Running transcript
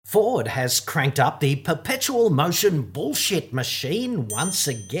Ford has cranked up the perpetual motion bullshit machine once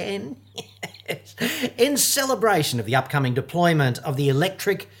again in celebration of the upcoming deployment of the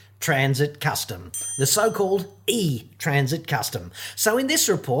electric Transit Custom, the so-called E-Transit Custom. So in this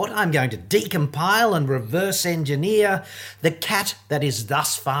report, I'm going to decompile and reverse engineer the cat that is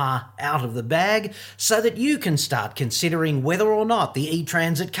thus far out of the bag so that you can start considering whether or not the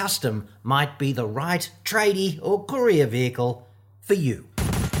E-Transit Custom might be the right tradie or courier vehicle for you.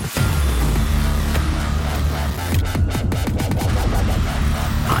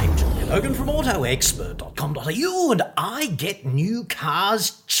 I'm Julian Hogan from AutoExpert.com.au and I get new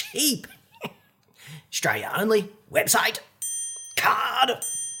cars cheap. Australia only, website, card.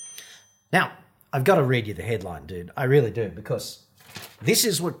 Now, I've got to read you the headline, dude. I really do, because this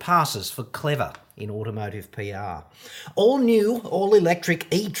is what passes for clever in automotive PR. All new, all electric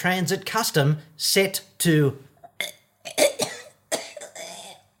E-Transit Custom set to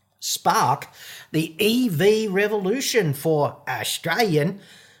spark the EV revolution for Australian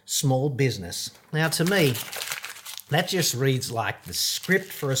small business. Now, to me, that just reads like the script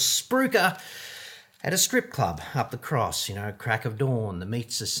for a spruiker at a strip club up the cross, crack of dawn, the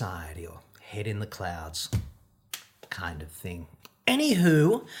Meat Society, or Head in the Clouds kind of thing.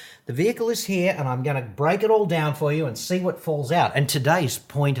 Anywho, the vehicle is here and I'm going to break it all down for you and see what falls out. And today's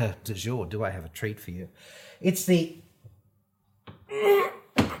pointer du jour, do I have a treat for you? It's the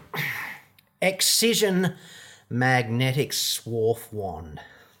Excision Magnetic Swarf Wand.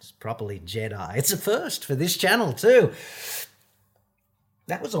 It's properly Jedi. It's a first for this channel too.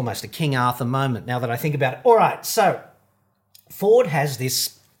 That was almost a King Arthur moment now that I think about it. All right, so Ford has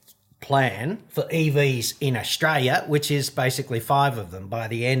this plan for EVs in Australia, which is basically 5 of them by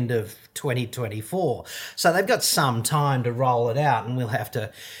the end of 2024. So they've got some time to roll it out and we'll have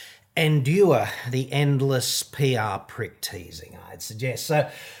to endure the endless PR prick teasing, I'd suggest. So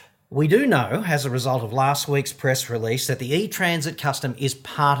we do know, as a result of last week's press release, that the E-Transit Custom is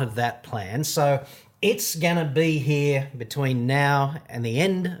part of that plan. So it's going to be here between now and the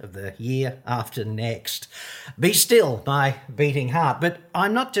end of the year after next. Be still, my beating heart. But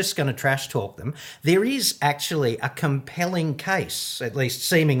I'm not just going to trash talk them. There is actually a compelling case, at least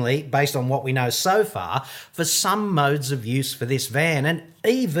seemingly, based on what we know so far, for some modes of use for this van. And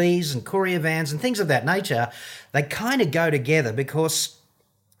EVs and courier vans and things of that nature, they kind of go together because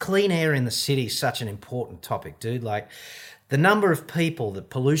clean air in the city is such an important topic, dude. Like, the number of people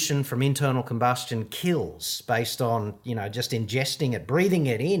that pollution from internal combustion kills based on, just ingesting it, breathing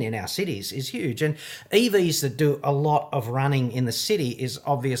it in our cities is huge. And EVs that do a lot of running in the city is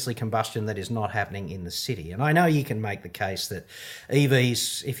obviously combustion that is not happening in the city. And I know you can make the case that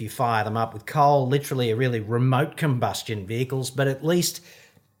EVs, if you fire them up with coal, literally are really remote combustion vehicles, but at least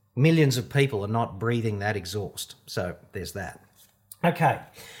millions of people are not breathing that exhaust. So there's that. Okay,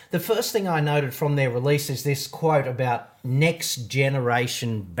 the first thing I noted from their release is this quote about next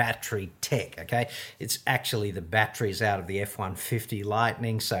generation battery tech, okay? It's actually the batteries out of the F-150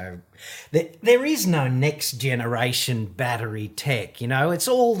 Lightning, so there is no next generation battery tech, It's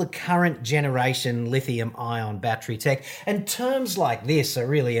all the current generation lithium-ion battery tech, and terms like this are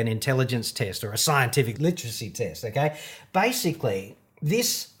really an intelligence test or a scientific literacy test, okay? Basically,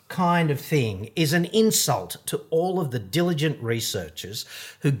 this kind of thing is an insult to all of the diligent researchers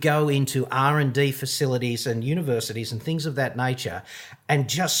who go into R&D facilities and universities and things of that nature and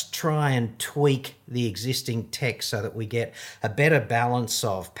just try and tweak the existing tech so that we get a better balance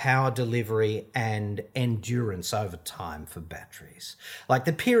of power delivery and endurance over time for batteries. Like,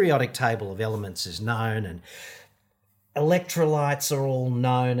 the periodic table of elements is known and electrolytes are all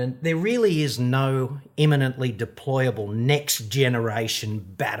known, and there really is no imminently deployable next generation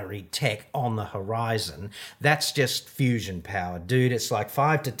battery tech on the horizon. That's just fusion power, dude. It's like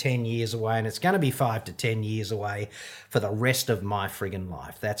 5 to 10 years away, and it's going to be 5 to 10 years away for the rest of my friggin'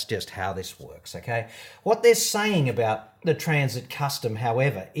 life. That's just how this works, okay? What they're saying about the Transit Custom,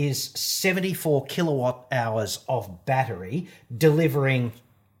 however, is 74 kilowatt hours of battery delivering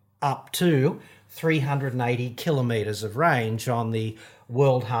up to 380 kilometres of range on the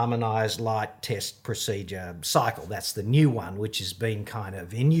World Harmonised Light Test Procedure cycle. That's the new one, which has been kind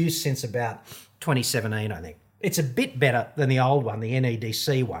of in use since about 2017, I think. It's a bit better than the old one, the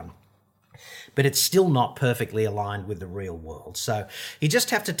NEDC one, but it's still not perfectly aligned with the real world. So you just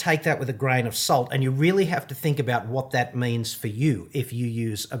have to take that with a grain of salt, and you really have to think about what that means for you if you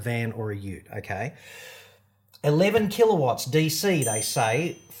use a van or a ute, okay? 11 kilowatts DC, they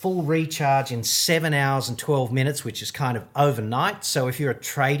say, full recharge in 7 hours and 12 minutes, which is kind of overnight. So if you're a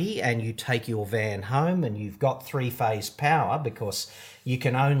tradie and you take your van home and you've got three-phase power, because you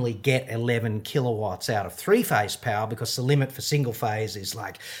can only get 11 kilowatts out of three-phase power because the limit for single phase is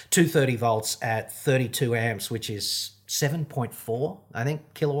like 230 volts at 32 amps, which is 7.4, I think,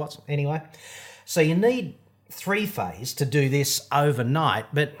 kilowatts anyway. So you need three-phase to do this overnight,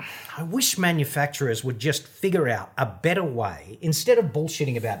 but I wish manufacturers would just figure out a better way. Instead of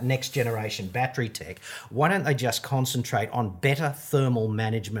bullshitting about next generation battery tech, why don't they just concentrate on better thermal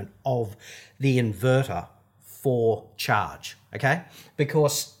management of the inverter for charge, okay?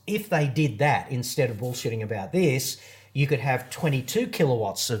 Because if they did that instead of bullshitting about this, you could have 22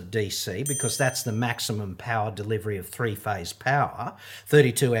 kilowatts of DC, because that's the maximum power delivery of three-phase power.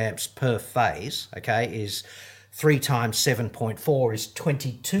 32 amps per phase, okay, is 3 times 7.4 is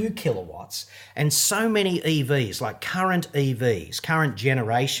 22 kilowatts. And so many EVs, like current EVs, current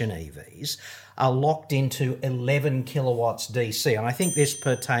generation EVs, are locked into 11 kilowatts DC. And I think this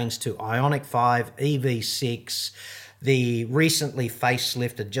pertains to Ioniq 5, EV6, the recently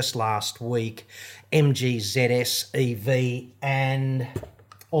facelifted just last week MG ZS EV, and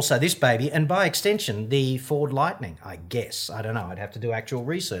also this baby, and by extension the Ford Lightning, I guess. I don't know, I'd have to do actual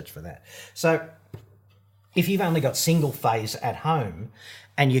research for that. So if you've only got single phase at home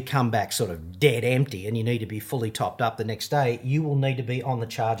and you come back sort of dead empty and you need to be fully topped up the next day, you will need to be on the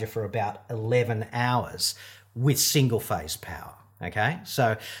charger for about 11 hours with single phase power. Okay,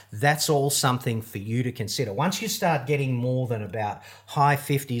 so that's all something for you to consider. Once you start getting more than about high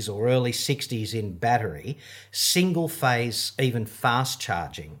 50s or early 60s in battery, single phase, even fast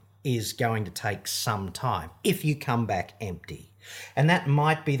charging, is going to take some time if you come back empty. And that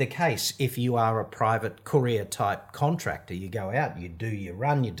might be the case if you are a private courier type contractor. You go out, you do your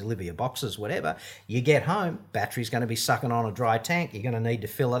run, you deliver your boxes, whatever. You get home, battery's going to be sucking on a dry tank. You're going to need to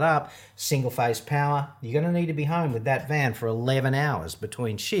fill it up. Single phase power. You're going to need to be home with that van for 11 hours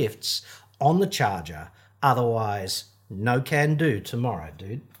between shifts on the charger. Otherwise, no can do tomorrow,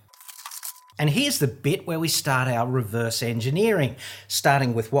 dude. And here's the bit where we start our reverse engineering,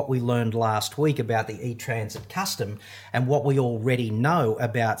 starting with what we learned last week about the E-Transit Custom and what we already know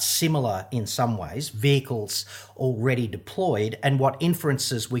about similar, in some ways, vehicles already deployed, and what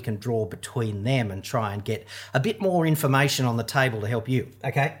inferences we can draw between them and try and get a bit more information on the table to help you.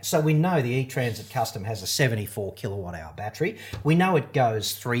 Okay, so we know the E-Transit Custom has a 74 kilowatt hour battery. We know it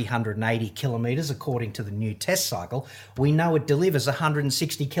goes 380 kilometers according to the new test cycle. We know it delivers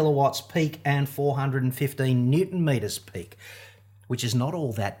 160 kilowatts peak and 415 newton meters peak, which is not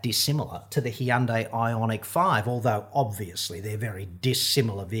all that dissimilar to the Hyundai Ioniq 5, although obviously they're very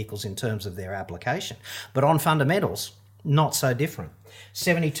dissimilar vehicles in terms of their application. But on fundamentals, not so different.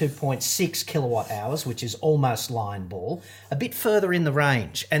 72.6 kilowatt hours, which is almost line ball, a bit further in the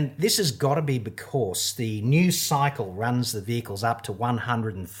range. And this has got to be because the new cycle runs the vehicles up to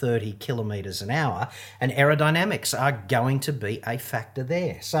 130 kilometers an hour, and aerodynamics are going to be a factor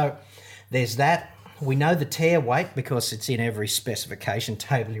there. So there's that. We know the tare weight because it's in every specification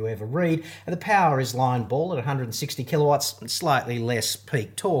table you ever read. And the power is line ball at 160 kilowatts, and slightly less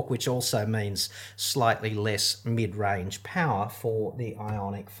peak torque, which also means slightly less mid-range power for the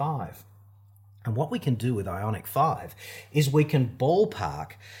Ioniq 5. And what we can do with Ioniq 5 is we can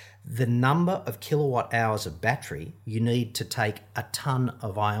ballpark the number of kilowatt hours of battery you need to take a ton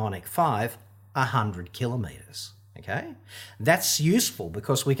of Ioniq 5 100 kilometers. Okay, that's useful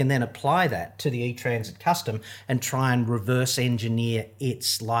because we can then apply that to the E-Transit Custom and try and reverse engineer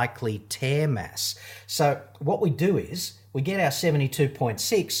its likely tare mass. So what we do is we get our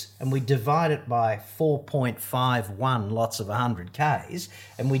 72.6 and we divide it by 4.51 lots of 100 Ks,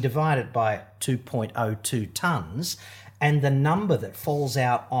 and we divide it by 2.02 tons, and the number that falls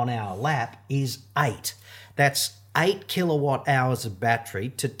out on our lap is 8. That's 8 kilowatt hours of battery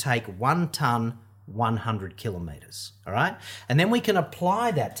to take 1 ton 100 kilometers, all right? And then we can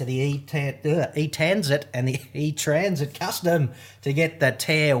apply that to the E-Transit and the E-Transit Custom to get the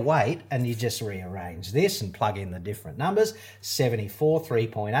tare weight, and you just rearrange this and plug in the different numbers, 74,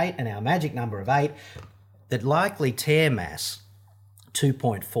 3.8, and our magic number of 8, that likely tare mass,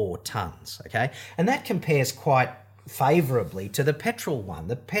 2.4 tons, okay? And that compares quite favourably to the petrol one.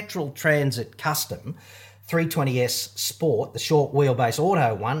 The petrol Transit Custom 320S Sport, the short wheelbase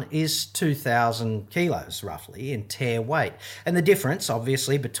auto one, is 2,000 kilos roughly in tare weight. And the difference,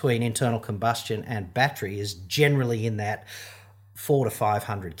 obviously, between internal combustion and battery is generally in that 400 to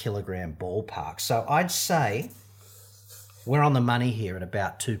 500 kilogram ballpark. So I'd say we're on the money here at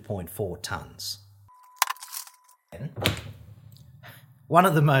about 2.4 tons. One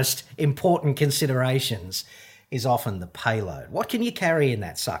of the most important considerations is often the payload. What can you carry in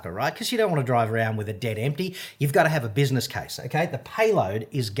that sucker, right? Because you don't want to drive around with a dead empty. You've got to have a business case, okay? The payload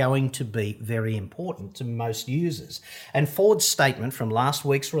is going to be very important to most users. And Ford's statement from last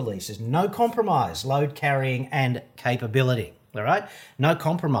week's release is no compromise, load carrying and capability, all right? No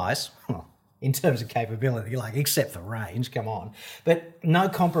compromise, well, in terms of capability, like except for range, come on. But no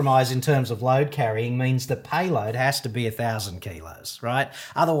compromise in terms of load carrying means the payload has to be 1,000 kilos, right?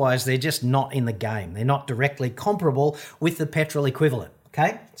 Otherwise, they're just not in the game. They're not directly comparable with the petrol equivalent,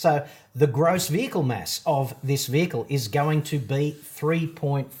 okay? So the gross vehicle mass of this vehicle is going to be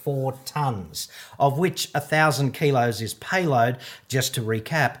 3.4 tonnes, of which 1,000 kilos is payload. Just to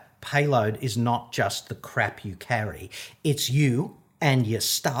recap, payload is not just the crap you carry. It's you and your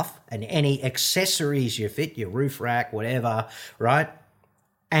stuff and any accessories you fit, your roof rack, whatever, right?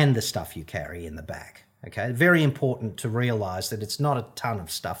 And the stuff you carry in the back, okay? Very important to realise that it's not a ton of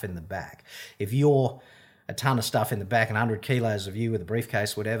stuff in the back. If you're a ton of stuff in the back and 100 kilos of you with a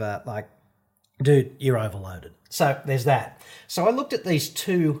briefcase, whatever, like, dude, you're overloaded. So there's that. So I looked at these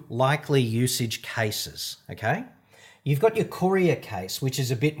two likely usage cases, okay? You've got your courier case, which is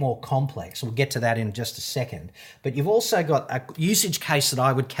a bit more complex. We'll get to that in just a second. But you've also got a usage case that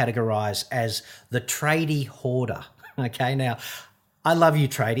I would categorise as the tradie hoarder. Okay, now, I love you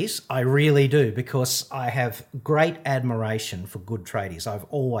tradies. I really do, because I have great admiration for good tradies. I've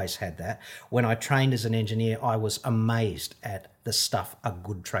always had that. When I trained as an engineer, I was amazed at the stuff a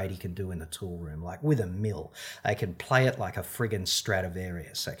good tradie can do in the tool room, like with a mill. They can play it like a friggin'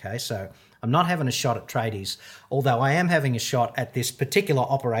 Stradivarius, okay? So I'm not having a shot at tradies, although I am having a shot at this particular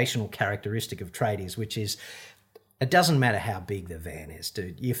operational characteristic of tradies, which is it doesn't matter how big the van is,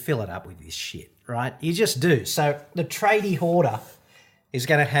 dude. You fill it up with this shit, right? You just do. So the tradie hoarder is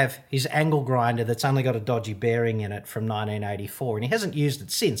going to have his angle grinder that's only got a dodgy bearing in it from 1984, and he hasn't used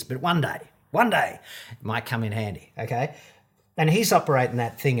it since, but one day, it might come in handy, okay? And he's operating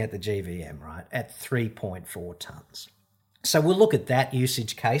that thing at the GVM, right, at 3.4 tonnes. So we'll look at that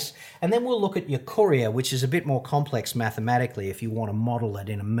usage case, and then we'll look at your courier, which is a bit more complex mathematically if you want to model it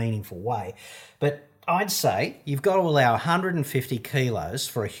in a meaningful way. But I'd say you've got to allow 150 kilos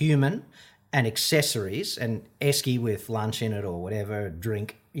for a human and accessories and esky with lunch in it or whatever,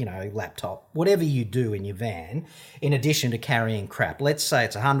 drink, you know, laptop, whatever you do in your van, in addition to carrying crap. Let's say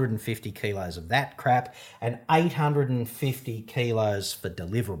it's 150 kilos of that crap and 850 kilos for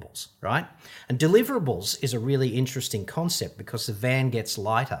deliverables, right? And deliverables is a really interesting concept because the van gets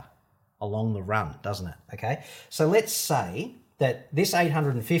lighter along the run, doesn't it? Okay, so let's say that this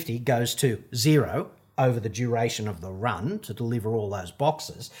 850 goes to zero over the duration of the run to deliver all those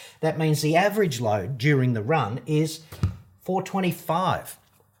boxes. That means the average load during the run is 425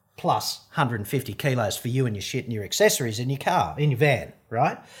 plus 150 kilos for you and your shit and your accessories in your car, in your van,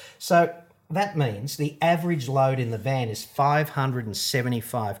 right? So that means the average load in the van is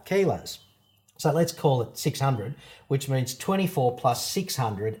 575 kilos. So let's call it 600, which means 24 plus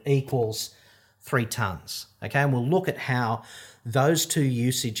 600 equals 3 tonnes, okay? And we'll look at how those two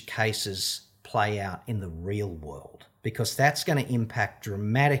usage cases play out in the real world, because that's going to impact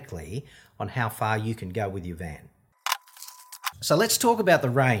dramatically on how far you can go with your van. So let's talk about the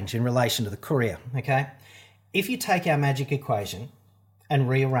range in relation to the courier, okay? If you take our magic equation and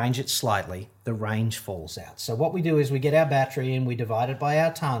rearrange it slightly, the range falls out. So what we do is we get our battery and we divide it by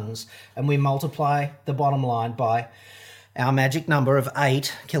our tonnes and we multiply the bottom line by our magic number of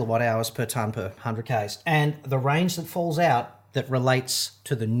 8 kilowatt hours per tonne per 100 Ks. And the range that falls out that relates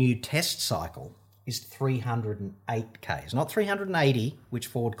to the new test cycle is 308 Ks. Not 380, which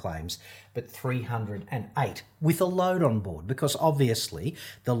Ford claims, but 308 with a load on board, because obviously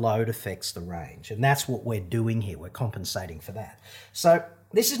the load affects the range. And that's what we're doing here. We're compensating for that. So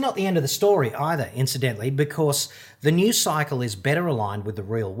this is not the end of the story either, incidentally, because the new cycle is better aligned with the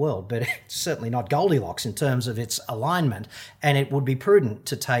real world, but it's certainly not Goldilocks in terms of its alignment, and it would be prudent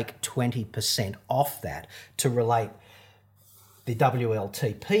to take 20% off that to relate the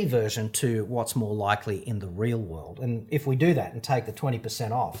WLTP version to what's more likely in the real world. And if we do that and take the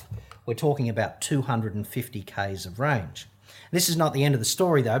 20% off, we're talking about 250 Ks of range. This is not the end of the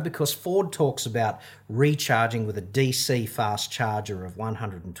story though, because Ford talks about recharging with a DC fast charger of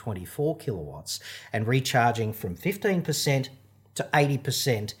 124 kilowatts and recharging from 15% to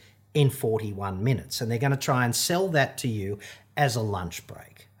 80% in 41 minutes. And they're going to try and sell that to you as a lunch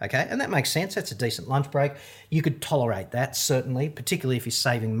break. Okay, and that makes sense. That's a decent lunch break. You could tolerate that, certainly, particularly if you're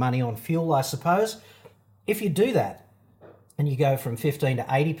saving money on fuel, I suppose. If you do that and you go from 15 to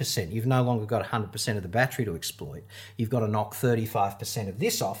 80%, you've no longer got 100% of the battery to exploit. You've got to knock 35% of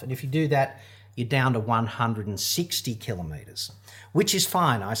this off. And if you do that you're down to 160 kilometres, which is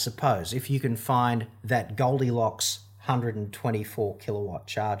fine, I suppose, if you can find that Goldilocks 124 kilowatt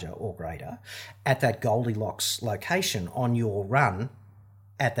charger or greater at that Goldilocks location on your run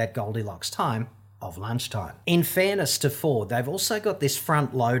at that Goldilocks time of lunchtime. In fairness to Ford, they've also got this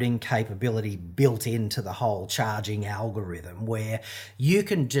front loading capability built into the whole charging algorithm where you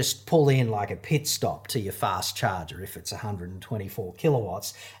can just pull in like a pit stop to your fast charger if it's 124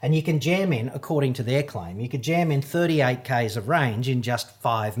 kilowatts, and you can jam in, according to their claim, you could jam in 38 k's of range in just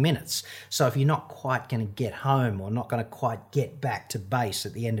 5 minutes. So if you're not quite going to get home or not going to quite get back to base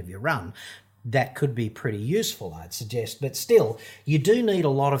at the end of your run, that could be pretty useful, I'd suggest. But still, you do need a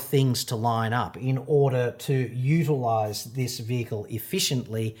lot of things to line up in order to utilise this vehicle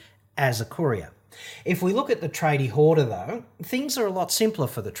efficiently as a courier. If we look at the tradie hoarder, though, things are a lot simpler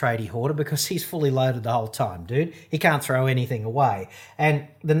for the tradie hoarder because he's fully loaded the whole time, dude. He can't throw anything away. And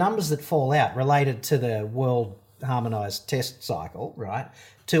the numbers that fall out related to the World Harmonised Test Cycle, right?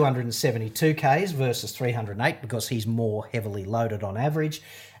 272 Ks versus 308 because he's more heavily loaded on average.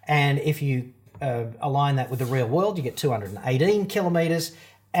 And if you align that with the real world, you get 218 kilometres.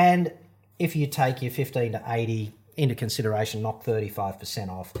 And if you take your 15 to 80 into consideration, knock 35%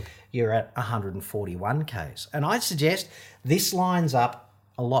 off, you're at 141 Ks. And I'd suggest this lines up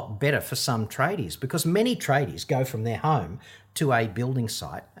a lot better for some tradies because many tradies go from their home to a building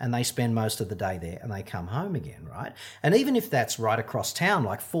site and they spend most of the day there and they come home again, right? And even if that's right across town,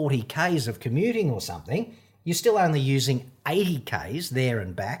 like 40 Ks of commuting or something, you're still only using 80 Ks there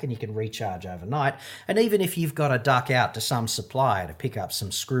and back and you can recharge overnight. And even if you've got to duck out to some supplier to pick up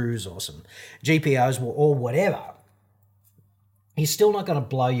some screws or some GPOs or whatever, you're still not going to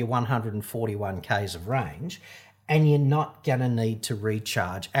blow your 141 Ks of range and you're not going to need to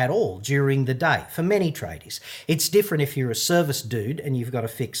recharge at all during the day for many tradies. It's different if you're a service dude and you've got to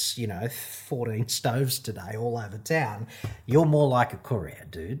fix, 14 stoves today all over town. You're more like a courier,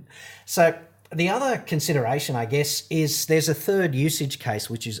 dude. So the other consideration, I guess, is there's a third usage case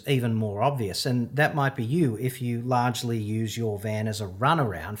which is even more obvious, and that might be you if you largely use your van as a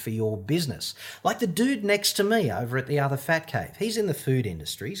runaround for your business. Like the dude next to me over at the other Fat Cave. He's in the food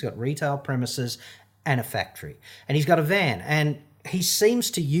industry. He's got retail premises and a factory, and he's got a van, and he seems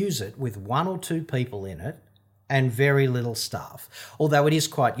to use it with 1 or 2 people in it and very little staff, although it is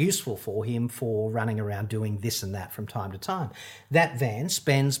quite useful for him for running around doing this and that from time to time. That van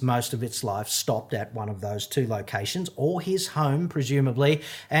spends most of its life stopped at one of those 2 locations or his home, presumably,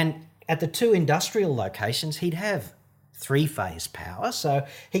 and at the 2 industrial locations, he'd have 3-phase power, so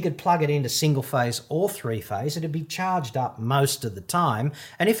he could plug it into single-phase or 3-phase. It'd be charged up most of the time,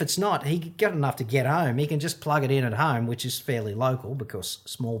 and if it's not, he got enough to get home. He can just plug it in at home, which is fairly local because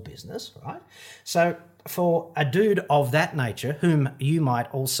small business, right? So for a dude of that nature, whom you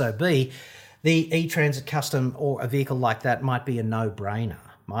might also be, the E-Transit Custom or a vehicle like that might be a no-brainer,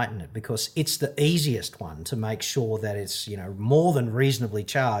 mightn't it? Because it's the easiest one to make sure that it's, more than reasonably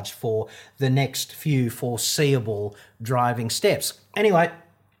charged for the next few foreseeable driving steps. Anyway,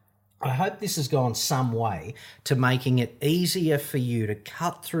 I hope this has gone some way to making it easier for you to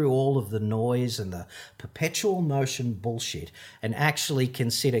cut through all of the noise and the perpetual motion bullshit and actually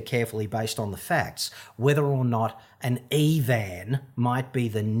consider carefully, based on the facts, whether or not an E-van might be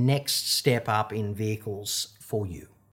the next step up in vehicles for you.